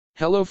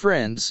Hello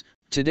friends,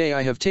 today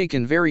I have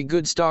taken very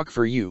good stock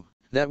for you,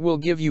 that will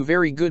give you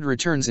very good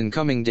returns in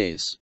coming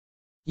days.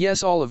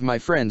 Yes, all of my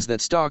friends,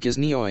 that stock is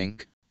NIO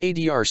Inc.,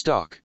 ADR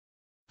stock.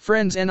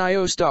 Friends,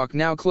 NIO stock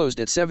now closed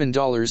at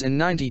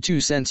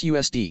 $7.92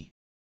 USD.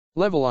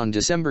 Level on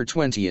December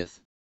 20th.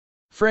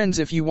 Friends,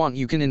 if you want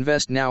you can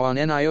invest now on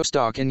NIO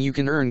stock and you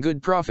can earn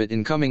good profit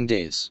in coming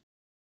days.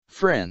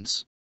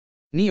 Friends.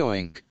 NIO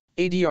Inc.,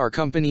 ADR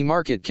company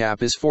market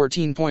cap is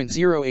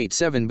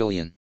 14.087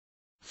 billion.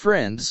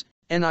 Friends,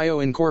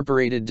 NIO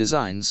Incorporated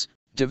designs,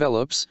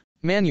 develops,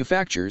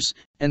 manufactures,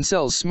 and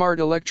sells smart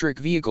electric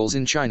vehicles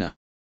in China.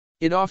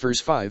 It offers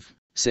 5,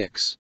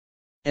 6,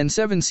 and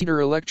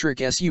 7-seater electric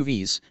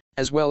SUVs,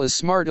 as well as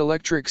smart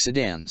electric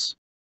sedans.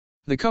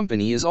 The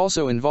company is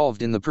also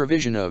involved in the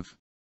provision of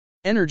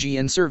energy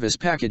and service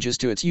packages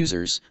to its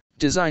users,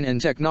 design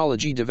and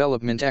technology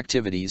development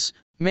activities,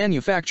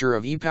 manufacture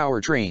of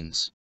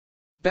e-powertrains,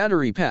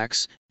 battery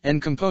packs,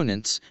 and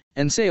components,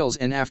 and sales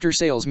and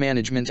after-sales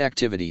management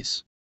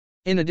activities.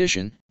 In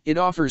addition, it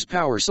offers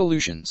power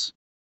solutions,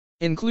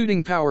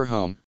 including Power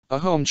Home, a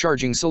home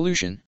charging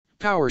solution,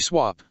 Power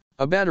Swap,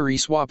 a battery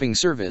swapping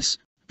service,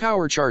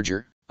 Power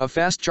Charger, a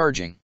fast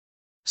charging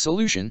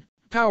solution,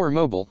 Power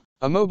Mobile,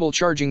 a mobile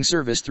charging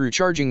service through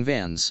charging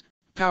vans,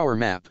 Power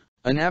Map,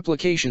 an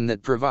application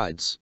that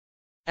provides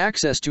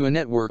access to a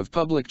network of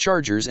public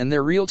chargers and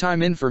their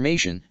real-time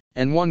information,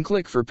 and One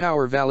Click for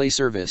Power Valet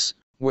service,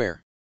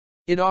 where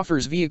it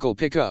offers vehicle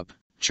pickup,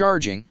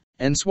 charging,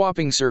 and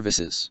swapping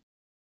services.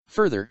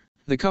 Further,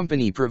 the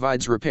company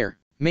provides repair,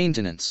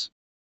 maintenance,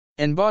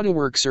 and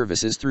bodywork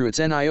services through its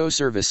NIO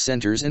service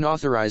centers and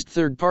authorized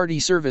third-party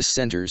service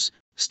centers,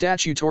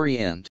 statutory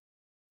and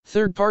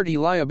third-party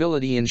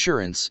liability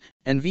insurance,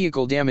 and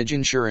vehicle damage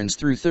insurance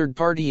through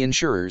third-party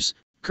insurers,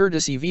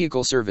 courtesy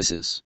vehicle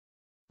services,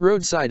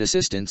 roadside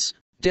assistance,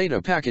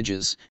 data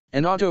packages,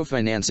 and auto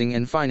financing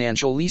and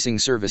financial leasing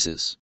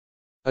services.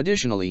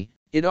 Additionally,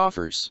 it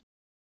offers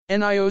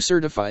NIO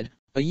certified,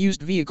 a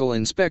used vehicle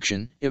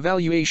inspection,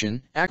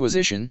 evaluation,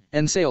 acquisition,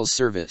 and sales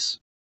service.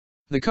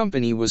 The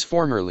company was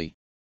formerly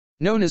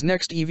known as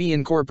Next EV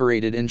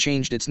Incorporated and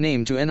changed its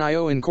name to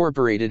NIO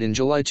Incorporated in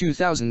July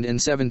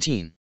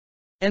 2017.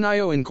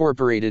 NIO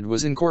Incorporated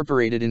was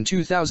incorporated in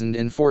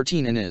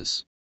 2014 and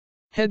is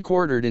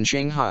headquartered in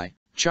Shanghai,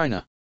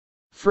 China.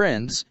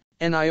 Friends,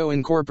 NIO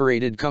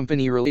Incorporated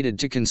company related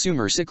to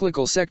consumer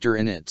cyclical sector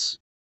and its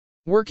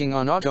working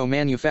on auto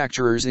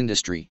manufacturers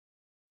industry.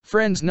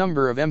 Friends,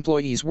 number of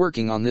employees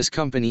working on this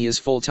company is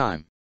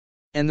full-time.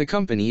 And the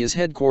company is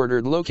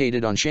headquartered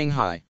located on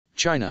Shanghai,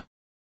 China.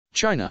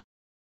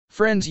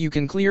 Friends, you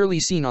can clearly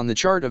seen on the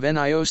chart of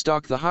NIO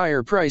stock the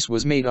higher price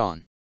was made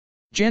on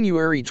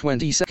January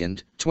 22,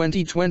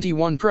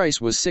 2021 price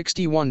was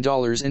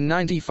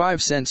 $61.95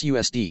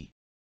 USD.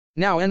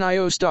 Now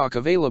NIO stock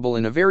available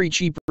in a very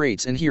cheap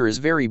rates, and here is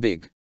very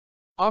big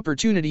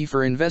opportunity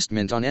for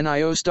investment on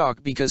NIO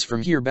stock because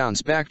from here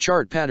bounce back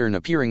chart pattern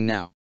appearing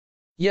now.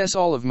 Yes,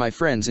 all of my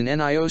friends, in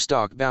NIO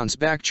stock bounce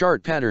back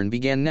chart pattern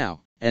began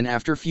now, and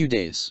after few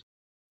days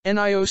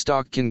NIO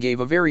stock can gave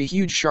a very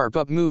huge sharp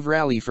up move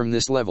rally from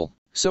this level.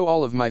 So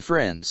all of my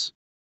friends,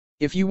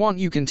 if you want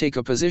you can take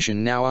a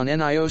position now on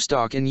NIO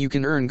stock and you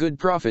can earn good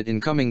profit in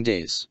coming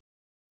days.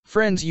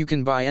 Friends, you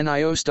can buy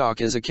NIO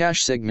stock as a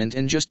cash segment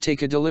and just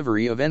take a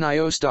delivery of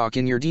NIO stock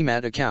in your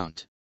demat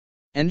account.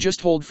 And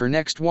just hold for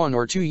next 1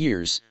 or 2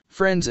 years.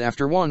 Friends,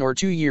 after 1 or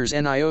 2 years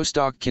NIO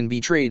stock can be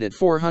traded at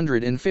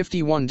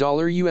 $451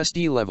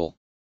 USD level.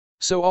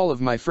 So all of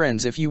my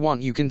friends, if you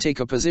want you can take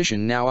a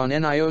position now on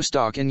NIO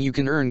stock and you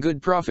can earn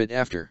good profit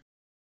after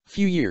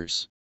few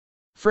years.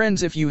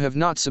 Friends, if you have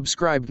not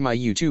subscribed my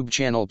YouTube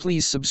channel,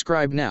 please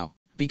subscribe now,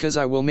 because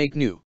I will make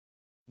new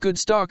good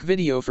stock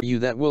video for you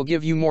that will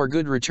give you more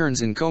good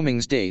returns in coming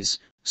days.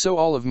 So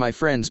all of my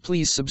friends,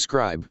 please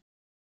subscribe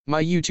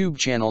my YouTube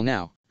channel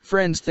now.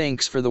 Friends,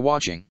 thanks for the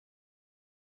watching.